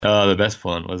The best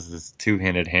one was this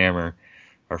two-handed hammer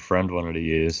our friend wanted to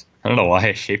use. I don't know why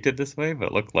I shaped it this way, but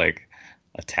it looked like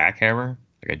a tack hammer,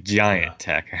 like a Yeah. giant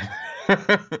tack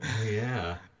hammer. Oh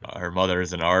yeah. Her mother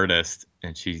is an artist,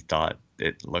 and she thought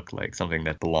it looked like something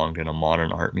that belonged in a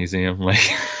modern art museum.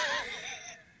 Like,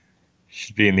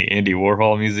 should be in the Andy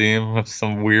Warhol Museum of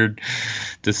some weird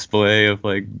display of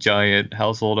like giant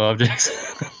household objects.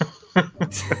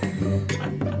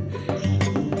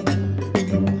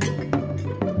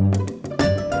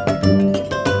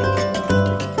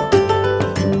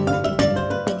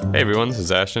 Hey everyone, this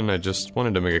is Ashton. I just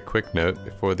wanted to make a quick note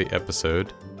before the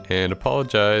episode and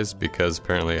apologize because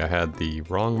apparently I had the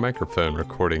wrong microphone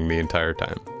recording the entire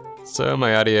time. So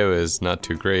my audio is not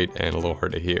too great and a little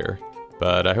hard to hear.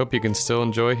 But I hope you can still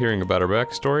enjoy hearing about our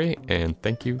backstory, and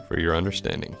thank you for your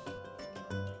understanding.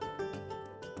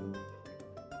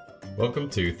 Welcome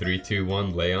to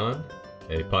 321 Leon,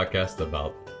 a podcast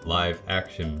about live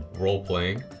action role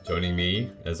playing. Joining me,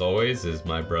 as always, is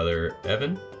my brother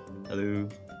Evan. Hello.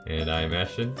 And I'm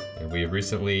Ashton, and we have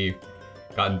recently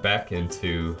gotten back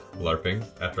into LARPing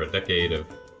after a decade of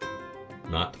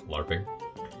not LARPing.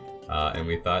 And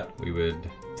we thought we would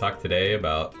talk today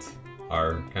about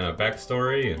our kind of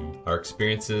backstory and our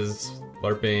experiences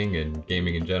LARPing and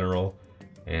gaming in general,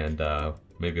 and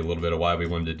maybe a little bit of why we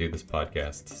wanted to do this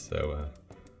podcast. So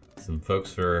some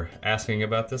folks were asking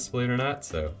about this, believe it or not,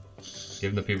 so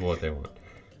giving the people what they want.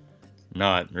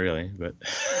 Not really, but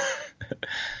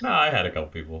No, I had a couple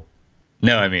people.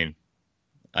 no, I mean,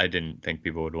 I didn't think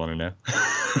people would want to know.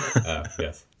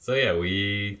 Yes. So yeah,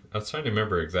 I was trying to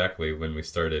remember exactly when we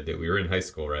started. We were in high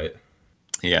school, right?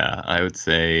 Yeah, I would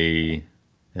say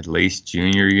at least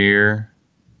junior year,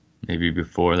 maybe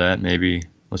before that, maybe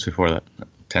what's before that?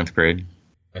 10th grade.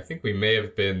 I think we may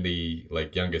have been the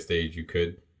youngest age you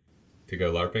could to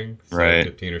go LARPing, so Right.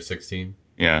 15 or 16,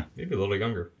 Yeah. maybe a little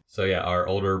younger. So yeah, our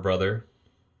older brother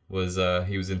was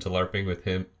he was into LARPing with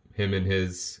him and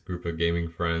his group of gaming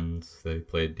friends they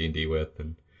played D&D with,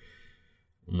 and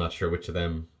I'm not sure which of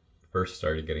them first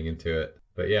started getting into it.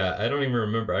 But yeah, I don't even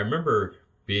remember. I remember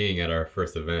being at our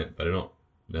first event, but I don't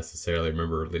necessarily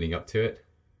remember leading up to it.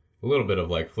 A little bit of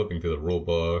like flipping through the rule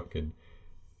book and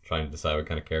trying to decide what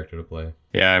kind of character to play.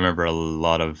 Yeah, I remember a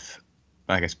lot of,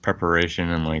 I guess, preparation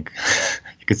and like,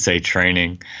 you could say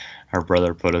training our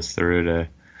brother put us through to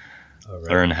Oh, right.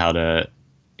 learn how to,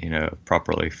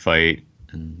 properly fight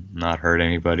and not hurt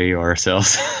anybody or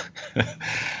ourselves.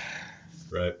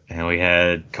 Right. And we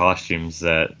had costumes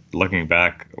that, looking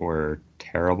back, were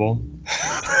terrible.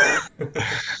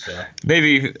 Yeah.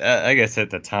 Maybe, I guess at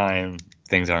the time,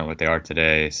 things aren't what they are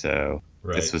today, so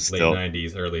Right. this was Late still...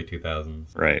 90s, early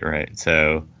 2000s. Right, right.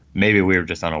 So maybe we were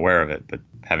just unaware of it, but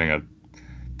having a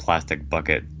plastic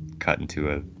bucket cut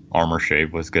into a armor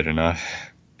shape was good enough.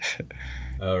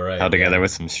 Oh, right. Held together yeah. with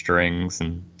some strings,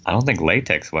 and I don't think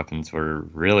latex weapons were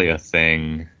really a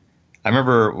thing. I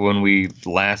remember when we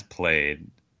last played,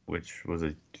 which was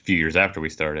a few years after we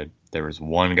started, there was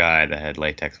one guy that had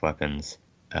latex weapons.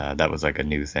 That was like a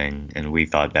new thing, and we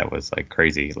thought that was like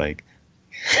crazy. Like,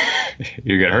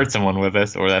 you're gonna hurt someone with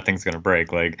this, or that thing's gonna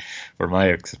break. Like, were my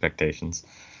expectations.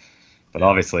 But Yeah.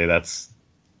 obviously, that's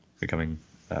becoming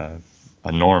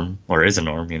a norm, or is a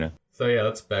norm. So yeah,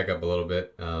 let's back up a little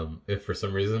bit. If for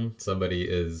some reason somebody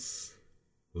is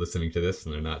listening to this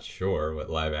and they're not sure what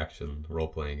live action role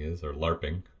playing is, or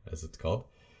LARPing as it's called,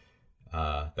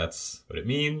 that's what it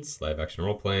means, live action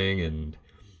role playing. And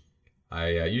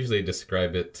I usually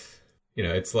describe it,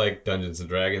 it's like Dungeons and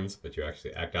Dragons, but you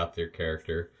actually act out your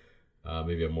character.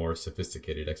 Maybe a more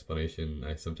sophisticated explanation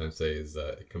I sometimes say is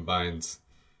it combines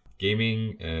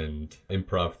gaming and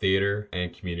improv theater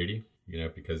and community,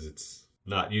 because it's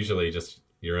not usually just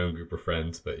your own group of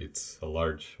friends, but it's a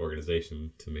large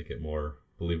organization to make it more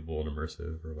believable and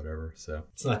immersive or whatever. So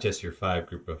it's not just your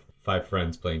group of five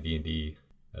friends playing D&D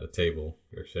at a table.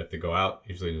 You actually have to go out,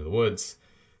 usually into the woods,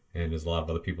 and there's a lot of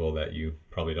other people that you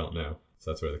probably don't know. So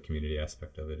that's where the community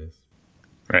aspect of it is.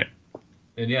 Right.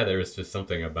 And yeah, there was just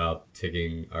something about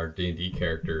taking our D&D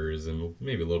characters and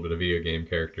maybe a little bit of video game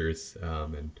characters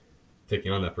and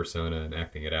taking on that persona and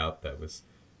acting it out that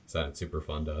sounded super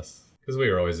fun to us. Because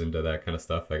we were always into that kind of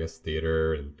stuff, I guess,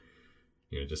 theater and,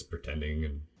 just pretending.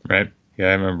 And Right. Yeah,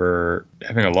 I remember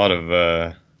having a lot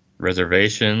of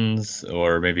reservations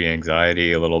or maybe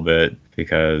anxiety a little bit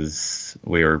because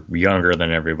we were younger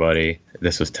than everybody.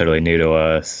 This was totally new to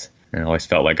us. And I always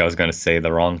felt like I was going to say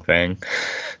the wrong thing.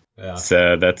 yeah,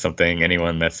 So that's something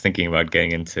anyone that's thinking about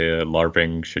getting into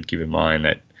LARPing should keep in mind,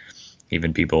 that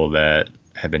even people that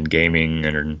have been gaming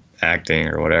or acting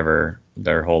or whatever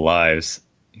their whole lives,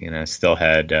 still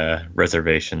had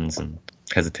reservations and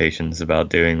hesitations about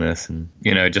doing this. And,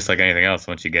 you know, just like anything else,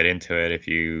 once you get into it, if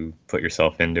you put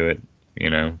yourself into it, you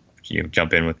know, you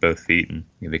jump in with both feet and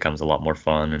it becomes a lot more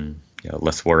fun and, you know,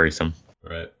 less worrisome.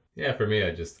 Right. Yeah, for me,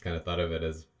 I just kind of thought of it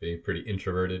as being pretty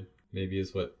introverted, maybe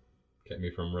is what kept me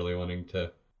from really wanting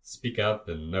to speak up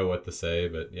and know what to say.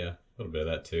 But yeah, a little bit of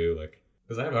that too. Like,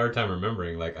 because I have a hard time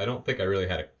remembering, like, I don't think I really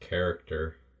had a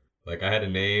character. Like, I had a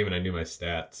name and I knew my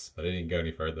stats, but I didn't go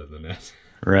any further than that.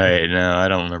 Right. No, I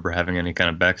don't remember having any kind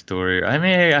of backstory. I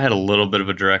mean, I had a little bit of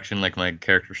a direction. Like my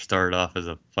character started off as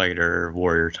a fighter,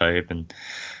 warrior type, and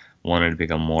wanted to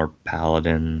become more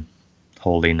paladin,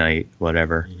 holy knight,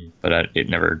 whatever. Mm-hmm. But it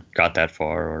never got that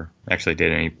far, or actually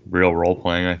did any real role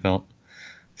playing. I felt.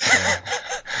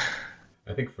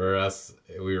 I think for us,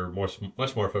 we were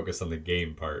much more focused on the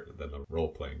game part than the role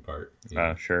playing part.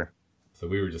 Oh, sure. So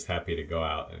we were just happy to go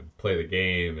out and play the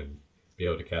game and be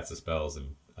able to cast the spells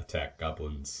and attack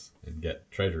goblins and get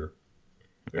treasure,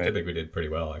 which right. I think we did pretty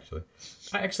well, actually.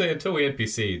 Until we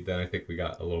NPC'd, then I think we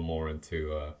got a little more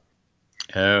into...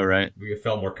 oh, right. We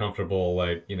felt more comfortable,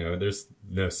 like, you know, there's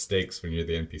no stakes when you're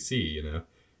the NPC, you know.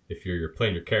 If you're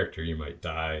playing your character, you might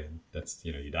die, and that's,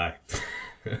 you know, you die.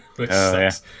 Which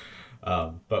sucks.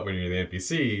 Yeah. But when you're the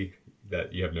NPC,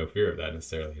 that you have no fear of that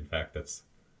necessarily. In fact, that's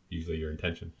usually your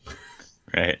intention.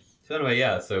 Right. So anyway,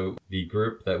 yeah, so the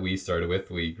group that we started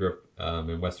with, we grew up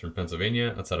in western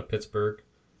Pennsylvania, outside of Pittsburgh.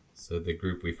 So the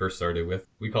group we first started with,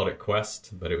 we called it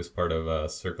Quest, but it was part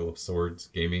of Circle of Swords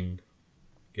gaming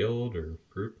guild or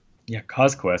group. Yeah,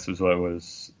 CosQuest was what it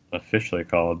was officially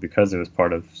called because it was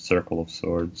part of Circle of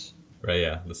Swords. Right,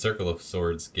 yeah, the Circle of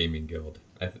Swords gaming guild.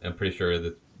 I'm pretty sure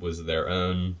that was their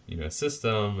own, you know,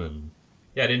 system, and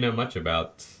yeah, I didn't know much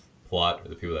about plot or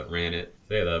the people that ran it.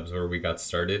 So yeah, that was where we got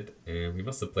started, and we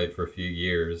must have played for a few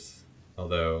years,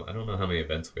 although I don't know how many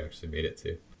events we actually made it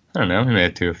to. I don't know, we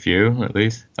made it to a few at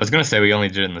least. I was going to say we only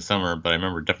did it in the summer, but I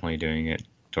remember definitely doing it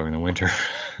during the winter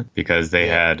because they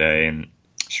had a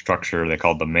structure they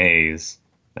called the maze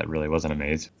that really wasn't a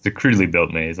maze. It's a crudely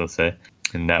built maze, let's say,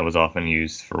 and that was often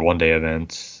used for one-day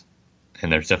events,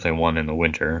 and there's definitely one in the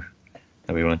winter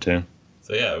that we went to.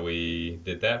 So yeah, we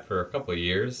did that for a couple of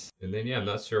years, and then yeah, I'm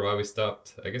not sure why we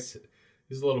stopped. I guess it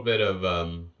was a little bit of,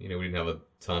 you know, we didn't have a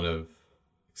ton of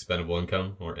expendable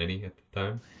income, or any at the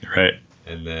time. Right.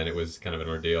 And then it was kind of an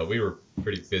ordeal. We were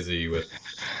pretty busy with,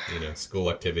 you know, school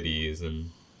activities and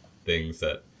things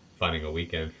that finding a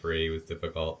weekend free was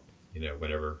difficult. You know,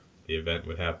 whenever the event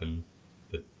would happen,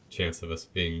 the chance of us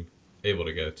being able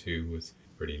to go to was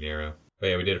pretty narrow. But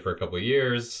yeah, we did it for a couple of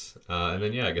years, and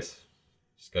then yeah, I guess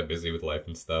just got busy with life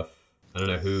and stuff. I don't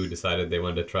know who decided they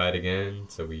wanted to try it again.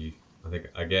 So I think,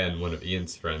 again, one of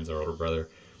Ian's friends, our older brother,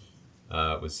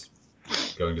 was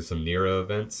going to some Nero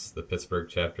events, the Pittsburgh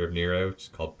chapter of Nero, which is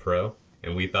called Pro.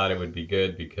 And we thought it would be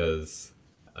good because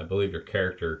I believe your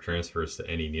character transfers to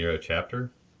any Nero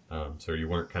chapter. So you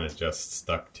weren't kind of just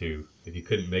stuck to, if you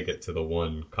couldn't make it to the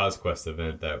one CosQuest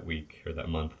event that week or that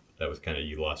month, that was kind of,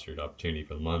 you lost your opportunity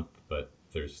for the month. But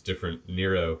there's different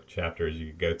Nero chapters you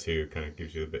could go to, kind of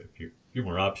gives you a few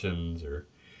more options, or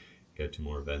go to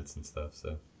more events and stuff.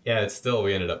 So yeah,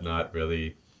 we ended up not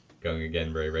really going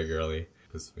again very regularly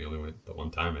because we only went the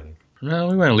one time, I think. No,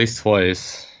 we went at least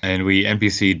twice, and we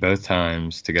NPC'd both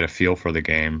times to get a feel for the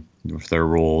game, with their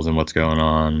rules and what's going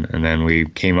on, and then we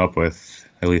came up with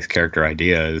at least character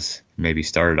ideas, maybe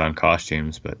started on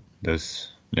costumes, but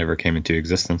those never came into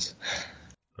existence.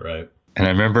 Right. And I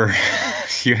remember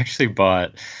you actually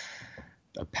bought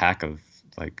a pack of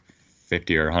like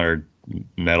 50 or 100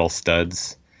 metal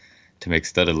studs to make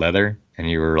studded leather, and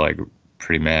you were like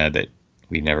pretty mad that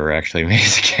we never actually made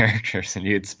the characters, and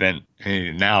you had spent, I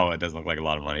mean, now it doesn't look like a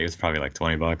lot of money. It was probably like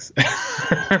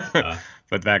 $20.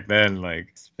 But back then, like,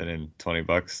 spending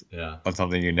 $20 on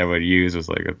something you never would use was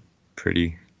like a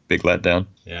pretty big letdown.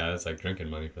 Yeah, it's like drinking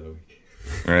money for the week.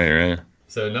 Right.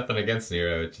 So nothing against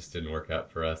Nero, it just didn't work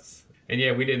out for us. And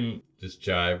yeah, we didn't just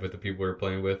jive with the people we were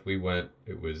playing with. We went,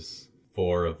 it was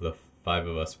 4 of the 5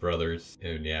 of us brothers,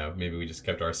 and yeah, maybe we just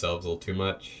kept ourselves a little too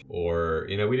much, or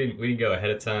you know, we didn't go ahead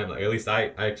of time. Like, at least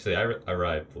I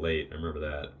arrived late. I remember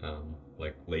that,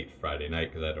 like late Friday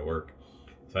night because I had to work,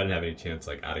 so I didn't have any chance,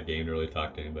 like, out of game to really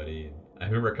talk to anybody. And I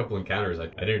remember a couple encounters,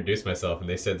 like, I introduced myself and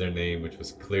they said their name, which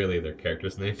was clearly their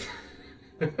character's name.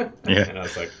 Yeah. And I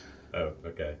was like, oh,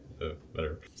 okay, so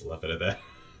whatever, just left it at that.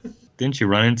 Didn't you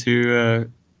run into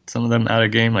some of them out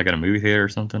of game, like at a movie theater or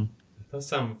something? It does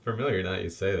sound familiar now that you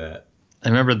say that. I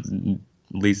remember at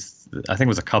least, I think it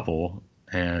was a couple,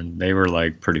 and they were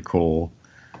like pretty cool,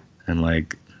 and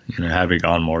like, you know, had we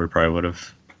gone more, we probably would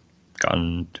have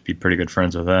gotten to be pretty good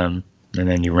friends with them. And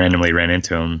then you randomly ran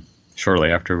into them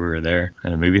shortly after we were there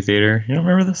at a movie theater. You don't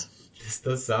remember this? This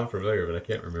does sound familiar, but I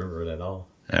can't remember it at all.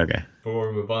 Okay. Before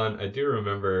we move on, I do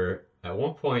remember at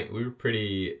one point we were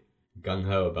pretty gung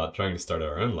ho about trying to start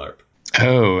our own LARP.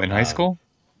 Oh, in high Um, school?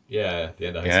 yeah, at the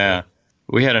end of high Yeah. school.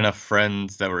 We had enough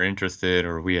friends that were interested,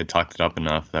 or we had talked it up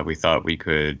enough that we thought we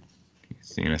could,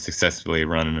 successfully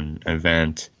run an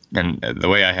event. And the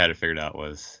way I had it figured out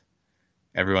was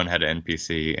everyone had an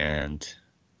NPC, and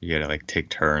you had to like take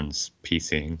turns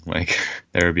PCing. Like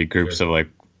there would be groups Sure. of like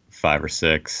 5 or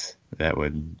 6 that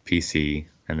would PC,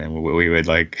 and then we would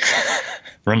like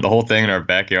run the whole thing in our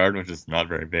backyard, which is not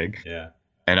very big. Yeah.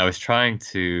 And I was trying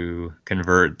to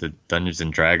convert the Dungeons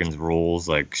and Dragons rules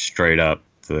like straight up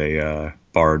to the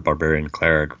Bard, Barbarian,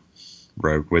 Cleric,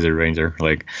 Rogue, Wizard, Ranger,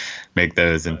 like make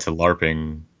those Right. into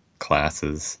LARPing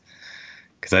classes.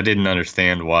 Because I didn't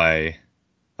understand why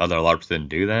other LARPs didn't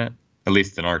do that, at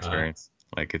least in our Uh, experience.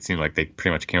 Like it seemed like they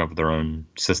pretty much came up with their own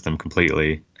system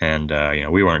completely, and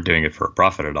we weren't doing it for a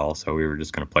profit at all. So we were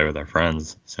just going to play with our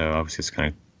friends. So I was just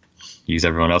going to use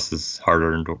everyone else's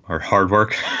hard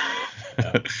work.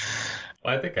 yeah.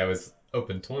 Well, I think I was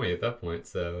open 20 at that point,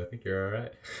 so I think you're all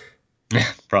right.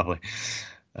 Probably.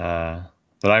 Uh,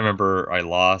 but I remember I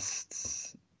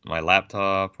lost my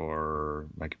laptop, or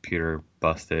my computer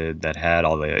busted that had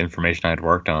all the information I'd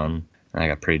worked on. And I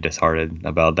got pretty disheartened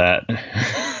about that.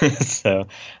 So I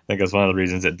think that's one of the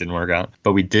reasons it didn't work out.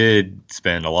 But we did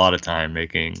spend a lot of time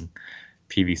making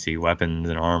PVC weapons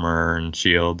and armor and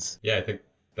shields. Yeah, I think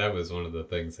that was one of the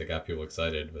things that got people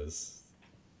excited was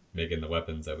making the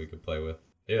weapons that we could play with.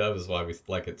 Yeah, that was why we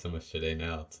like it so much today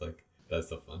now. It's like, that's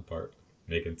the fun part.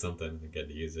 Making something and getting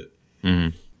to use it.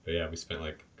 Mm, But yeah, we spent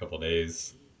like a couple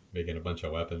days making a bunch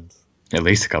of weapons. at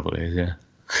least a couple of days, yeah.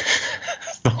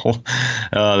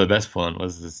 The best one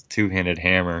was this two-handed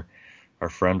hammer our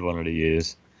friend wanted to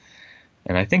use.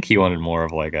 And I think he wanted more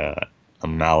of like a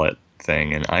mallet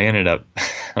thing. And I ended up, I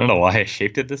don't know why I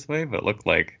shaped it this way, but it looked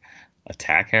like a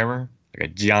tack hammer, like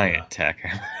a Yeah. giant tack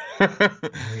hammer.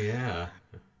 Oh yeah.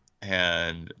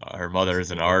 And our mother That's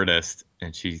is an cool. artist,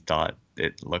 and she thought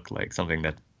it looked like something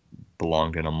that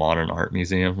belonged in a modern art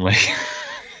museum. Like,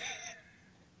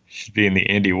 should be in the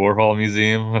Andy Warhol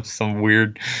Museum of some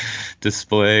weird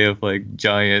display of like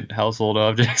giant household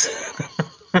objects.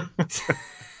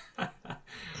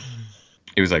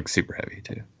 It was like super heavy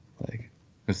too. Like,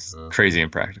 it was Uh, crazy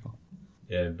impractical.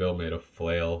 yeah, and Bill made a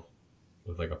flail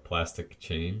with like a plastic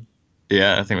chain,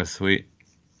 Yeah, that thing was sweet.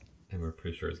 and we're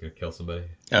pretty sure it's gonna kill somebody.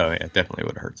 Oh yeah, definitely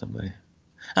would have hurt somebody.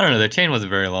 I don't know. The chain wasn't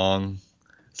very long.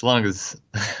 As long as,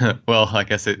 well, I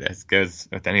guess it goes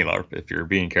with any LARP. If you're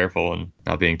being careful and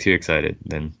not being too excited,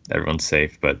 then everyone's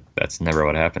safe. But that's never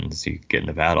what happens. You get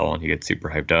into battle and you get super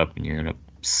hyped up and you end up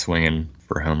swinging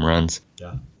for home runs.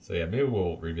 Yeah. So yeah, maybe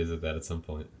we'll revisit that at some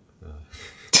point.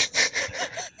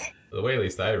 The way at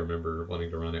least I remember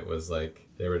wanting to run it was like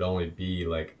there would only be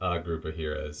like a group of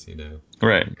heroes, you know,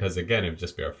 Right. because again it would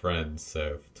just be our friends.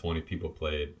 So if 20 people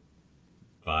played,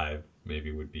 5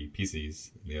 maybe would be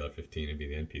PCs, and the other 15 would be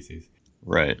the NPCs.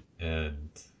 Right. And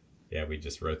yeah, we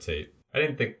just rotate. I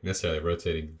didn't think necessarily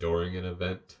rotating during an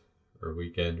event or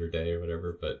weekend or day or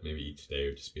whatever, but maybe each day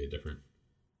would just be a different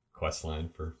quest line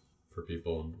for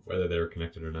people, and whether they were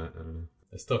connected or not, I don't know.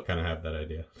 I still kind of have that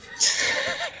idea.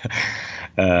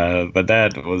 But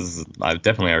that was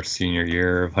definitely our senior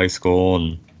year of high school,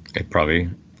 and it probably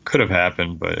could have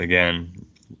happened, but again,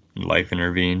 life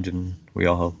intervened, and we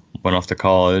all went off to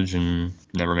college and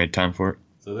never made time for it.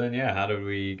 So then, yeah, how did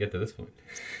we get to this point?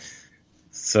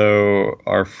 So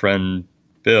our friend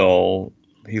Bill,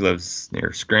 he lives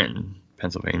near Scranton,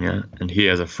 Pennsylvania, and he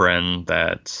has a friend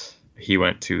that he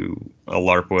went to a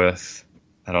LARP with.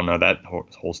 I don't know that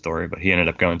whole story, but he ended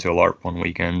up going to a LARP one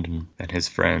weekend, and his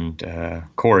friend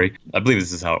Corey, I believe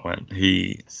this is how it went.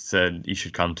 He said, "You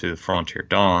should come to the Frontier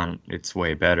Dawn. It's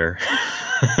way better."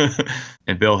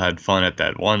 And Bill had fun at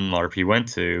that one LARP he went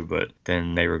to, but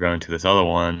then they were going to this other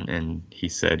one, and he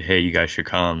said, "Hey, you guys should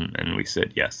come," and we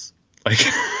said yes. Like,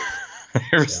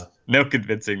 there was Yeah. no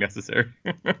convincing necessary.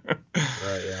 Right,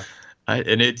 yeah.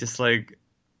 And it just like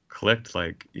clicked,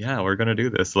 like, yeah, we're gonna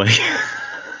do this, like.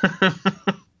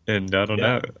 And I don't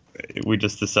Yeah. know, we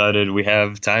just decided we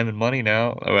have time and money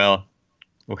now. Well,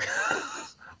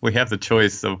 we have the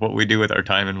choice of what we do with our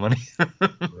time and money.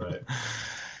 Right.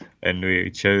 And we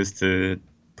chose to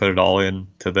put it all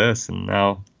into this, and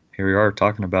now here we are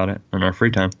talking about it in our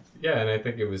free time. Yeah, and I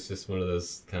think it was just one of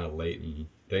those kind of latent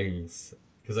things.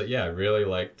 Because, yeah, I really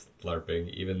liked LARPing,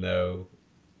 even though,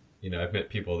 I've met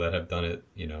people that have done it,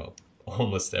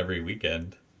 almost every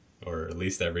weekend, or at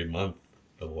least every month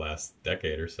for the last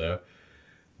decade or so.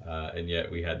 And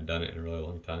yet we hadn't done it in a really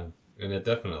long time. And it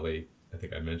definitely, I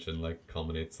think I mentioned, like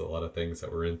culminates a lot of things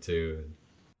that we're into,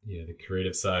 and the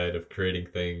creative side of creating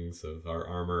things, of our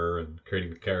armor and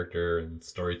creating the character and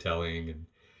storytelling and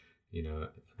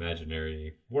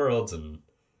imaginary worlds and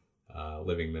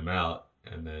living them out,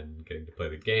 and then getting to play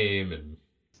the game, and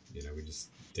we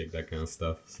just dig that kind of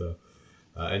stuff. So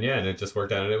and it just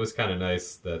worked out, and it was kind of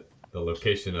nice that the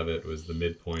location of it was the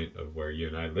midpoint of where you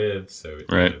and I live, so it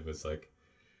kind of was like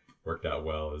worked out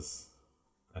well. As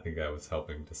I think that was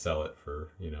helping to sell it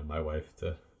for my wife,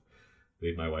 to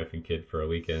leave my wife and kid for a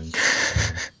weekend.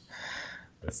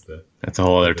 That's a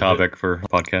whole other topic for a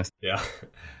podcast. Yeah,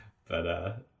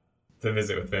 but to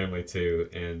visit with family too,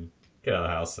 and get out of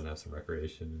the house and have some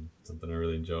recreation and something I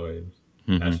really enjoy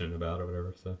and passionate about or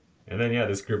whatever. So, and then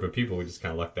this group of people, we just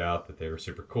kind of lucked out that they were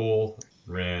super cool,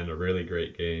 ran a really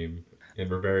great game, and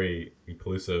were very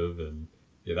inclusive, and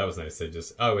that was nice. They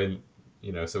just so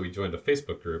we joined a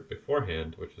Facebook group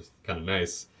beforehand, which was kind of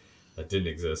nice. That didn't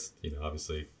exist,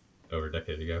 obviously over a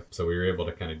decade ago. So we were able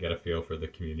to kind of get a feel for the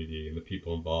community and the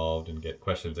people involved and get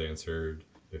questions answered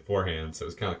beforehand. So it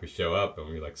was kind of like we show up and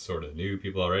we like sort of knew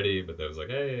people already, but that was like,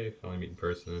 hey, finally meet in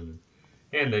person,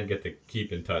 and then get to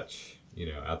keep in touch,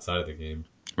 outside of the game.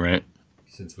 Right.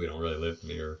 Since we don't really live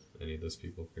near any of those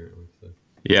people currently. So.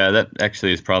 Yeah, that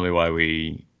actually is probably why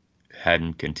we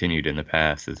hadn't continued in the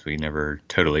past, is we never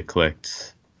totally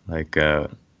clicked like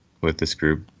with this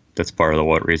group. That's part of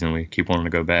the reason we keep wanting to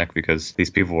go back, because these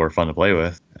people were fun to play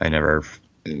with. I never,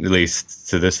 at least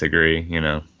to this degree,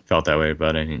 felt that way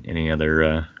about any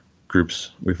other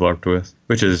groups we've worked with,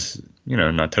 which is,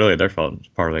 not totally their fault. It's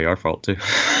partly our fault too.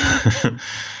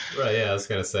 Right. Yeah. I was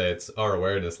going to say, it's our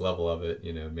awareness level of it,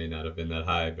 may not have been that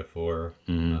high before.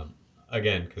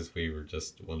 Again, because we were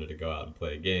just wanted to go out and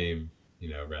play a game,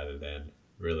 rather than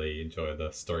really enjoy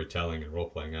the storytelling and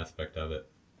role-playing aspect of it,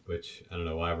 which I don't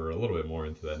know why we're a little bit more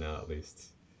into that now, at least.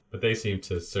 But they seem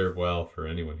to serve well for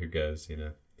anyone who goes,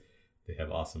 They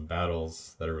have awesome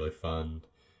battles that are really fun.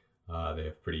 They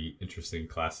have pretty interesting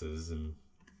classes and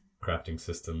crafting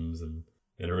systems and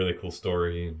a really cool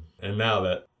story. And now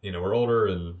that, we're older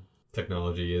and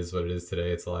technology is what it is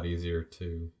today, it's a lot easier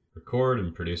to record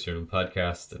and produce your own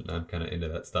podcast. And I'm kind of into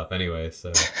that stuff anyway.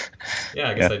 So,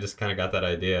 I guess I just kind of got that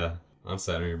idea.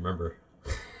 Honestly, I don't even remember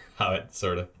how it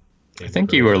sort of came. I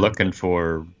think you were looking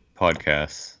for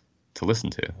podcasts to listen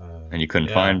to, and you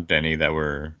couldn't find any that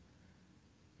were,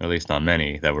 or at least not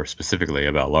many, that were specifically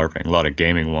about LARPing. A lot of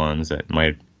gaming ones that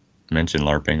might mention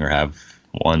LARPing or have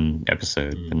one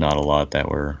episode, but not a lot that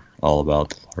were all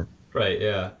about LARP. Right,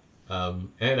 yeah. And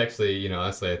actually,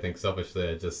 honestly, I think selfishly,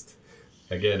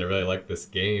 I really like this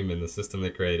game and the system they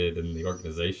created and the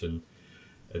organization.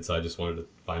 And so I just wanted to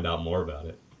find out more about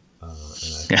it. And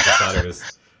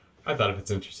I thought if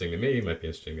it's interesting to me, it might be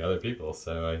interesting to other people.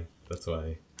 So that's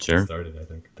why I started, I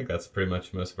think. I think that's pretty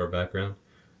much most of our background.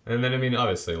 And then,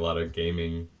 obviously a lot of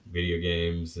gaming, video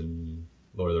games, and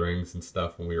Lord of the Rings and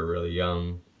stuff when we were really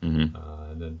young.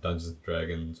 And then Dungeons and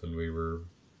Dragons when we were,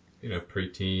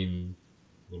 preteen,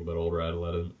 a little bit older,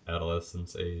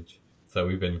 adolescence age. So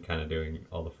we've been kind of doing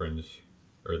all the fringe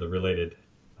or the related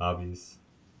hobbies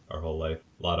our whole life.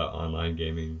 A lot of online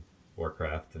gaming,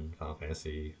 Warcraft and Final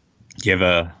Fantasy. Do you have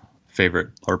a favorite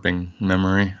LARPing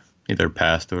memory, either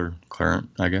past or current,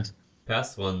 I guess?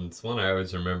 Past ones, one I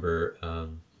always remember,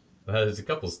 there's a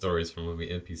couple stories from when we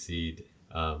NPC'd,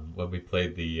 when we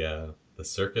played the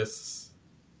circus.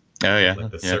 Oh, yeah. Like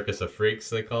the Circus of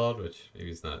Freaks, they called, which maybe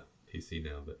it's not PC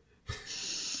now, but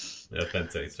no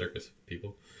offense to any circus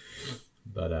people.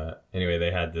 But anyway, they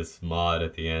had this mod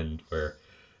at the end where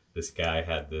this guy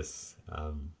had this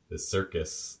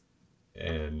circus,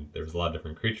 and there was a lot of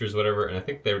different creatures, whatever, and I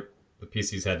think the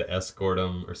PCs had to escort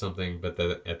them or something, but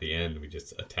then at the end, we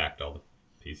just attacked all the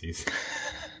PCs.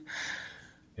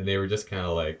 And they were just kind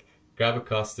of like, grab a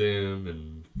costume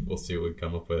and we'll see what we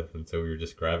come up with. And so we were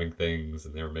just grabbing things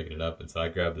and they were making it up. And so I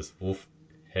grabbed this wolf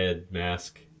head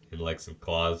mask and like some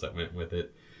claws that went with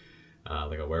it,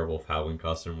 like a werewolf Halloween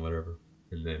costume or whatever.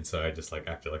 And then so I just like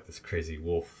acted like this crazy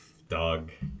wolf dog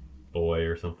boy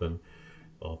or something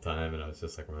the whole time. And I was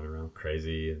just like running around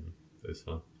crazy, and it was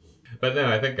fun. But no,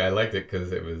 I think I liked it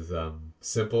because it was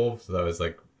simple. So that was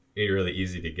like really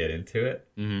easy to get into it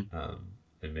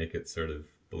and make it sort of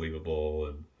believable,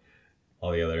 and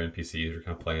all the other NPCs were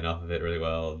kind of playing off of it really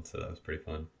well, and so that was pretty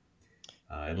fun.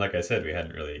 And like I said, we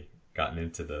hadn't really gotten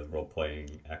into the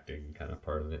role-playing, acting kind of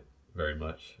part of it very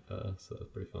much, so that was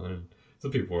pretty fun. And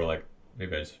some people were like,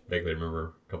 maybe I just vaguely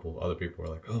remember a couple of other people were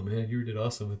like, oh man, you did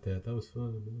awesome with that, that was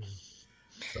fun.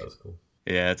 So that was cool.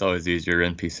 Yeah, it's always easier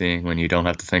NPCing when you don't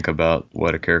have to think about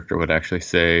what a character would actually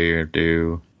say or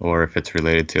do, or if it's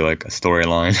related to like a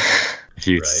storyline. If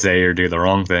you Right. say or do the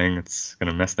wrong thing, it's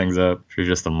gonna mess things up. If you're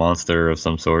just a monster of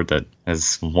some sort that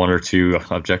has one or two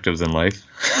objectives in life,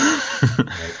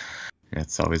 Right. yeah,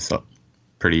 it's always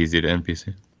pretty easy to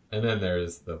NPC. And then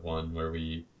there's the one where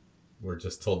we were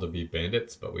just told to be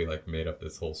bandits, but we like made up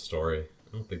this whole story.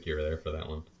 I don't think you were there for that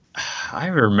one. I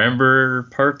remember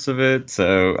parts of it,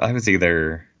 so I was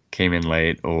either came in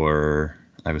late or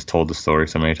I was told the story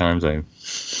so many times I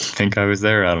think I was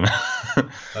there. I don't know.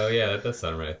 Oh yeah, that does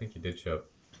sound right. I think you did show up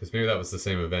because maybe that was the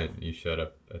same event. You showed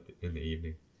up in the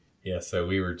evening. Yeah, so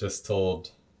we were just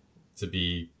told to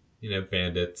be,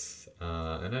 bandits,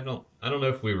 and I don't know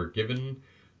if we were given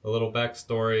a little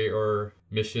backstory or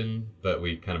mission, but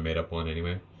we kind of made up one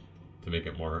anyway to make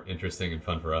it more interesting and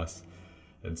fun for us.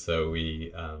 And so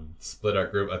we split our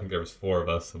group. I think there was four of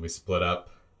us, and we split up,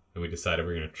 and we decided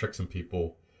we were going to trick some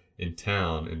people in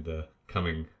town into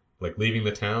coming, like leaving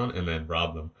the town, and then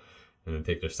rob them, and then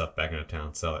take their stuff back into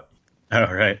town, sell it.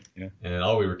 Oh, right. Yeah. And then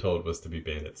all we were told was to be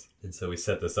bandits. And so we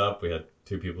set this up. We had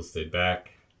two people stayed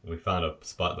back. And we found a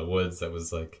spot in the woods that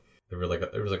was like there was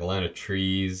like a line of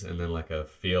trees and then like a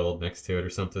field next to it or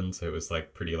something. So it was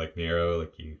like pretty like narrow,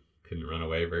 like you couldn't run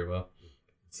away very well.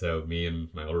 So me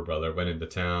and my older brother went into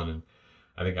town, and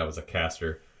I think I was a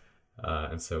caster.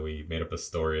 And so we made up a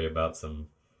story about some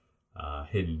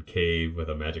hidden cave with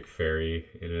a magic fairy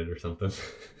in it or something.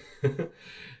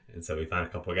 And so we found a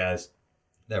couple of guys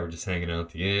that were just hanging out at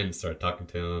the inn and started talking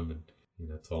to them and,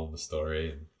 told them the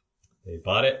story. And they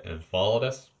bought it and followed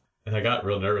us. And I got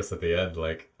real nervous at the end.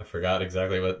 Like, I forgot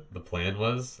exactly what the plan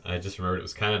was. I just remembered it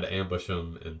was kind of to ambush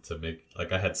them and to make,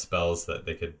 like, I had spells that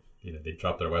they could, they'd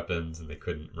drop their weapons and they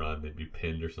couldn't run. They'd be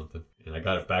pinned or something. And I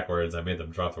got it backwards. I made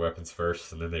them drop their weapons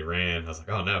first, and then they ran. I was like,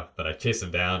 oh no. But I chased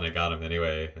them down and I got them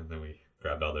anyway. And then we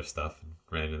grabbed all their stuff and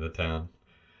ran into town.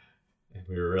 And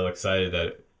we were real excited that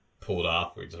it pulled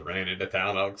off. We just ran into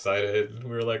town all excited. And we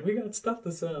were like, we got stuff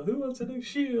to sell. Who wants a new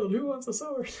shield? Who wants a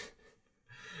sword?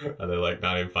 And then, like,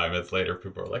 not even 5 minutes later,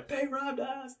 people were like, they robbed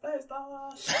us. They stole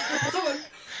us.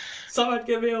 Someone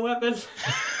give me a weapon.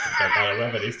 I got a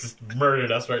weapon. He's just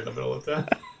murdered us right in the middle of town.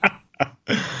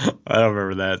 I don't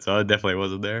remember that, so I definitely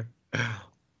wasn't there.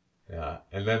 Yeah.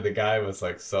 And then the guy was,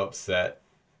 like, so upset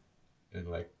and,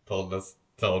 like,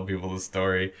 telling people the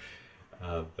story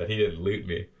that he didn't loot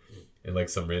me. And, like,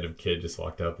 some random kid just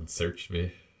walked up and searched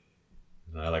me.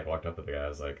 And I, like, walked up to the guy. I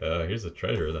was like, here's a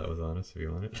treasure that was on us if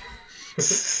you want it.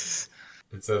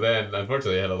 And so then,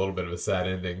 unfortunately, it had a little bit of a sad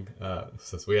ending.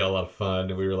 Since we had a lot of fun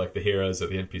and we were, like, the heroes of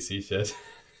the NPC shit.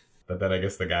 But then I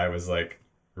guess the guy was, like,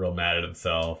 real mad at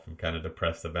himself and kind of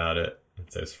depressed about it.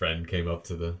 And so his friend came up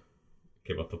the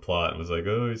plot and was like,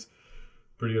 oh, he's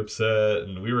pretty upset.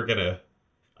 And we were going to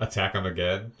attack him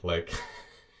again, like,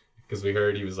 because we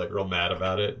heard he was, like, real mad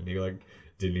about it. And he, like,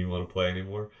 didn't even want to play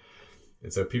anymore.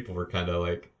 And so people were kind of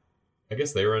like, I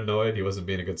guess they were annoyed he wasn't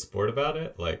being a good sport about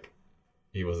it. Like,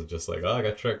 he wasn't just like, oh, I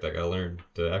got tricked. I got to learn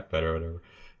to act better or whatever.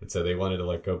 And so they wanted to,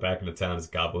 like, go back into town as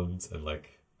goblins and,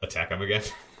 like, attack him again.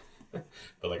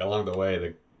 But, like, along the way,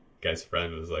 the guy's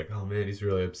friend was like, oh, man, he's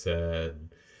really upset.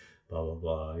 And blah, blah,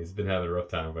 blah. He's been having a rough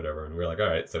time or whatever. And we were like, all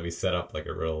right. So we set up, like,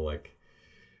 a real, like,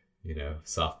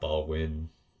 softball win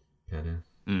kind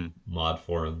of mod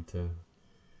for him to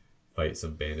fight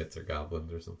some bandits or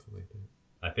goblins or something like that.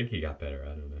 I think he got better.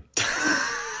 I don't know.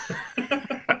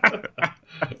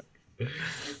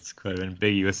 It's quite an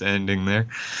ambiguous ending there.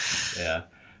 Yeah.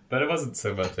 But it wasn't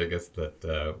so much, I guess, that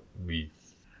I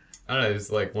don't know, it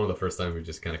was like one of the first times we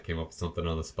just kind of came up with something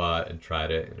on the spot and tried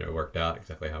it, and it worked out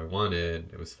exactly how we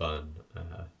wanted. It was fun.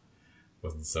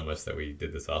 Wasn't so much that we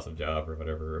did this awesome job or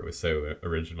whatever. It was so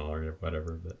original or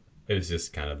whatever, but it was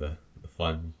just kind of the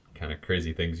fun, kind of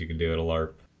crazy things you can do at a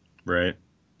LARP. Right.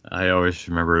 I always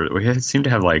remember we seemed to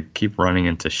have like keep running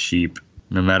into sheep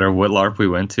no matter what LARP we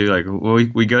went to. Like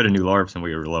we go to new LARPs and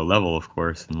we were low level, of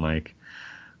course, and like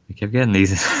we kept getting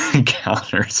these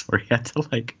encounters where you had to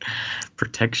like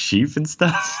protect sheep and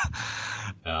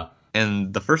stuff. Yeah.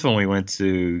 And the first one we went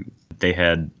to, they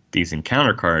had these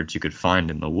encounter cards you could find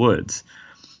in the woods.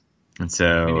 And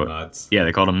so mini mods. Yeah,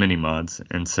 they called them mini mods.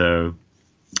 And so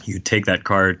you take that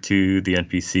card to the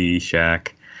NPC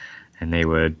shack and they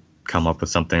would come up with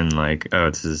something like, oh,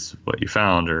 this is what you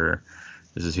found, or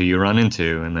this is who you run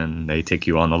into, and then they take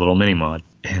you on the little mini mod.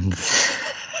 And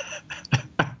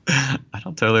I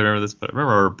don't totally remember this, but I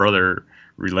remember our brother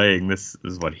relaying this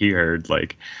is what he heard.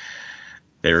 Like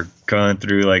they were going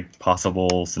through like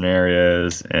possible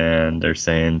scenarios, and they're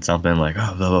saying something like,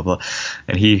 oh, blah blah blah,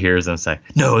 and he hears them say,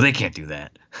 no, they can't do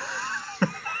that.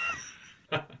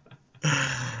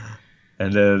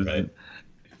 And then Right.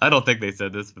 I don't think they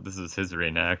said this, but this was his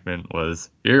reenactment was,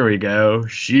 here we go,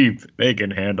 sheep, they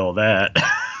can handle that.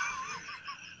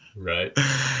 Right.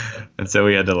 And so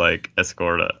we had to like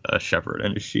escort a shepherd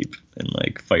and a sheep and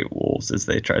like fight wolves as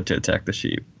they tried to attack the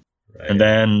sheep. And Right.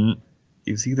 then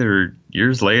it was either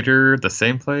years later, the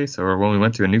same place, or when we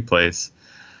went to a new place,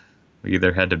 we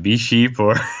either had to be sheep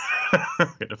or we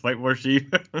had to fight more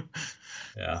sheep.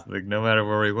 Yeah. Like no matter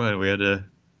where we went, we had to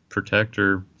protect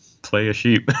or play a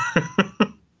sheep.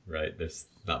 Right. There's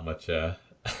not much, not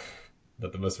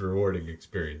the most rewarding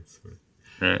experience.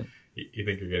 Right. You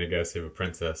think you're going to go save a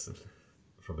princess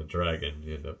from a dragon,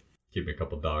 you end up keeping a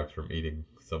couple dogs from eating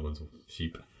someone's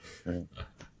sheep. Right.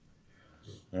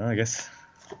 Well, I guess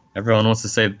everyone wants to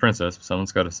save the princess, but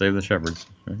someone's got to save the shepherds.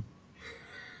 Right?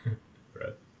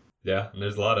 Right. Yeah, and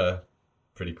there's a lot of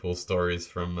pretty cool stories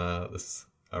from this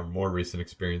our more recent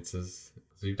experiences.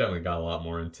 So you've definitely got a lot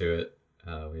more into it.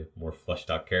 We have more fleshed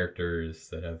out characters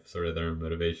that have sort of their own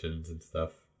motivations and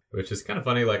stuff, which is kind of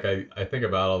funny. Like I think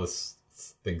about all this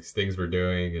things we're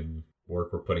doing and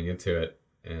work we're putting into it,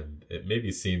 and it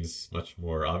maybe seems much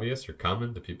more obvious or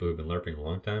common to people who've been LARPing a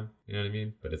long time. You know what I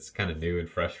mean? But it's kind of new and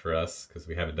fresh for us because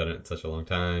we haven't done it in such a long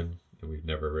time, and we've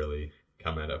never really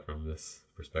come at it from this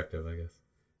perspective, I guess.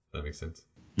 That makes sense.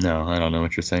 No, I don't know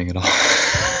what you're saying at all.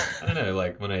 I don't know,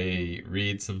 like when I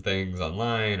read some things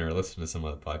online or listen to some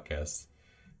other podcasts,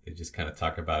 they just kind of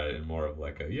talk about it in more of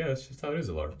like a, yeah, it's just how it is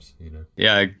at LARPs, you know?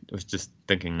 Yeah, I was just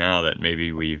thinking now that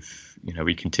maybe we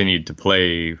continued to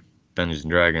play Dungeons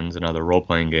and Dragons and other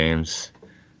role-playing games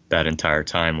that entire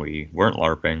time we weren't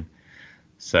LARPing.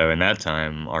 So in that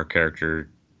time, our character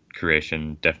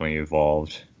creation definitely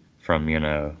evolved from,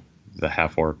 the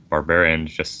half-orc barbarian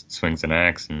just swings an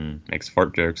axe and makes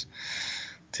fart jokes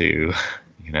to,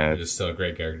 Just still a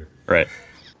great character. right,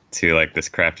 to like this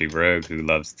crafty rogue who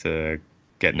loves to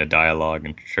get into dialogue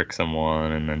and trick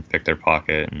someone and then pick their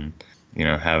pocket and,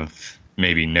 have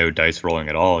maybe no dice rolling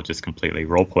at all, just completely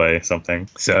role play something.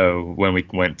 So when we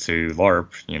went to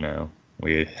LARP,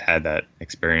 we had that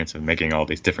experience of making all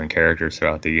these different characters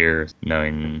throughout the years,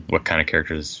 knowing what kind of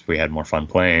characters we had more fun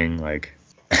playing. Like,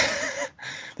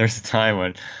 there's a time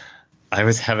when I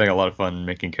was having a lot of fun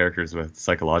making characters with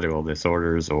psychological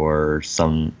disorders or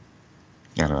some,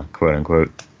 I don't know, quote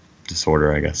unquote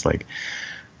disorder, I guess. Like,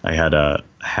 I had a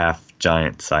half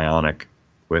giant psionic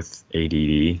with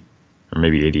ADD, or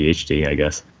maybe ADHD, I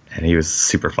guess. And he was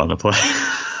super fun to play.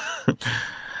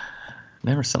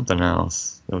 There was something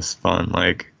else that was fun.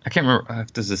 Like, I can't remember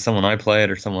if this is someone I played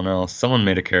or someone else. Someone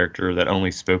made a character that only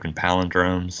spoke in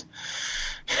palindromes.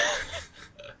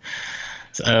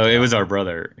 So it was our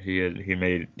brother.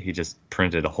 He just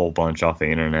printed a whole bunch off the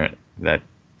internet that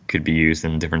could be used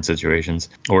in different situations.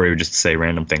 Or he would just say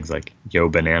random things like, yo,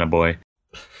 banana boy.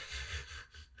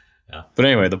 Yeah. But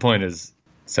anyway, the point is,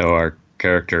 so our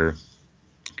character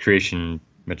creation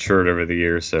matured over the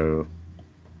years. So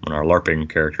when our LARPing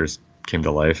characters came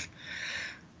to life,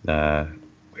 we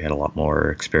had a lot more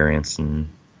experience and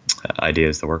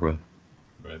ideas to work with.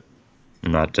 Right.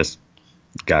 Not just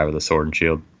guy with a sword and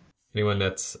shield. Anyone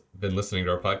that's been listening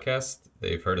to our podcast,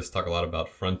 they've heard us talk a lot about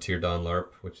Frontier Dawn LARP,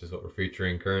 which is what we're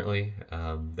featuring currently.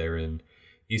 They're in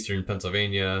eastern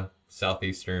Pennsylvania,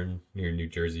 southeastern, near New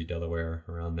Jersey, Delaware,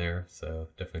 around there. So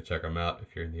definitely check them out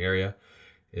if you're in the area.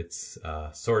 It's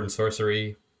sword and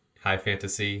sorcery, high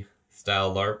fantasy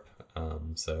style LARP.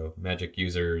 So magic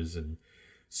users and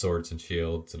swords and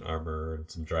shields and armor and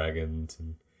some dragons.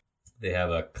 And they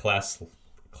have a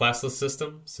classless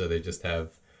system, so they just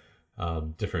have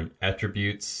different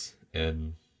attributes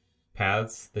and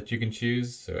paths that you can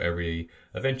choose. So every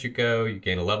event you go, you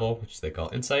gain a level, which they call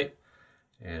insight,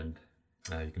 and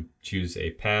you can choose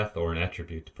a path or an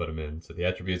attribute to put them in. So the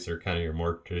attributes are kind of your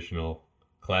more traditional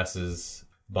classes: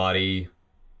 body,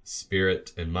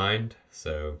 spirit, and mind.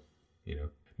 So,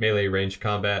 melee range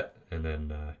combat, and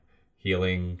then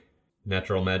healing,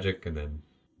 natural magic, and then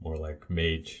more like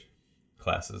mage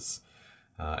classes.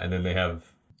 And then they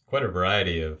have quite a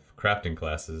variety of crafting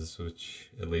classes, which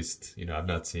at least, I've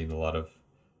not seen a lot of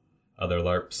other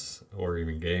LARPs or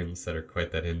even games that are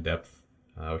quite that in-depth,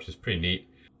 which is pretty neat.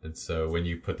 And so when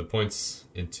you put the points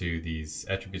into these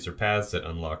attributes or paths, it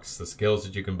unlocks the skills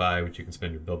that you can buy, which you can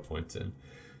spend your build points in.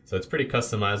 So it's pretty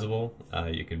customizable.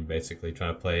 You can basically try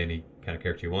to play any kind of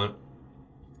character you want.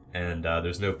 And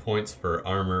there's no points for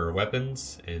armor or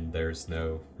weapons, and there's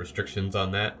no restrictions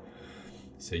on that.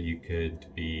 So you could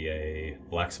be a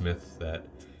blacksmith that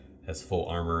has full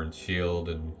armor and shield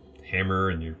and hammer,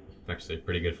 and you're actually a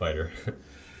pretty good fighter.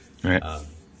 Right.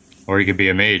 Or you could be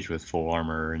a mage with full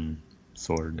armor and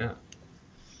sword. Yeah.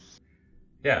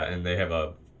 Yeah, and they have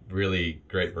a really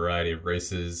great variety of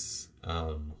races.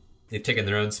 They've taken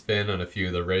their own spin on a few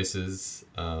of the races.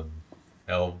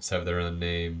 Elves have their own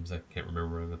names. I can't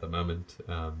remember them at the moment.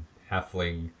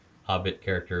 Halfling hobbit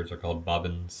characters are called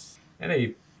bobbins. And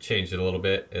they changed it a little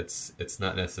bit. It's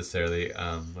not necessarily,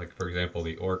 like, for example,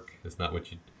 the orc is not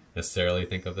what you necessarily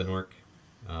think of an orc.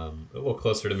 A little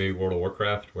closer to maybe World of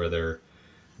Warcraft, where they're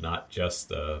not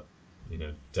just a,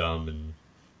 dumb and,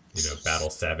 battle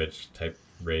savage type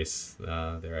race.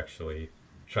 They're actually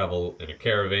travel in a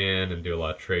caravan and do a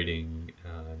lot of trading,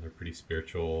 and they're pretty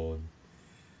spiritual and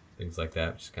things like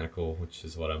that, which is kind of cool, which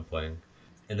is what I'm playing.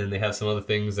 And then they have some other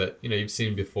things that, you've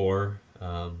seen before,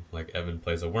 like Evan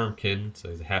plays a Wormkin, so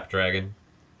he's a half-dragon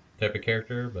type of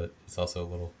character, but it's also a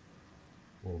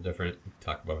little different. We'll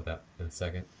talk about that in a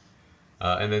second.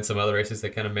 And then some other races they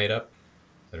kind of made up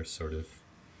that are sort of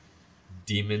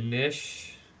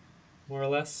demon-ish, more or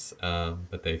less,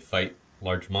 but they fight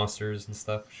large monsters and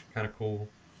stuff, which is kind of cool.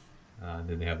 And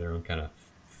then they have their own kind of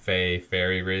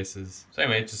fairy races. So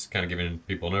anyway, just kind of giving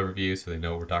people an overview so they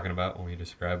know what we're talking about when we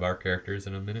describe our characters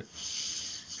in a minute.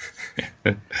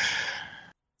 So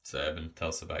Evan, tell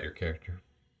us about your character.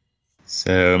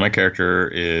 So my character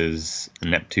is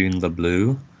Neptune the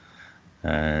Blue,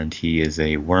 and he is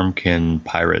a Wormkin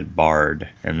pirate bard,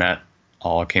 and that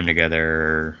all came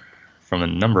together from a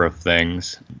number of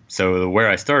things. So where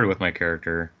I started with my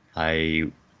character,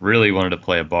 I really wanted to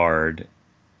play a bard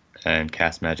and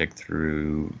cast magic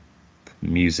through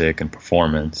music and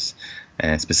performance,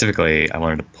 and specifically I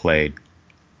wanted to play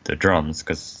the drums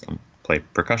because I play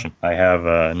percussion. I have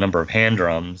a number of hand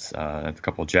drums, a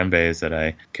couple of djembes that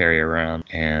I carry around,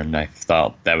 and I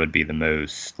thought that would be the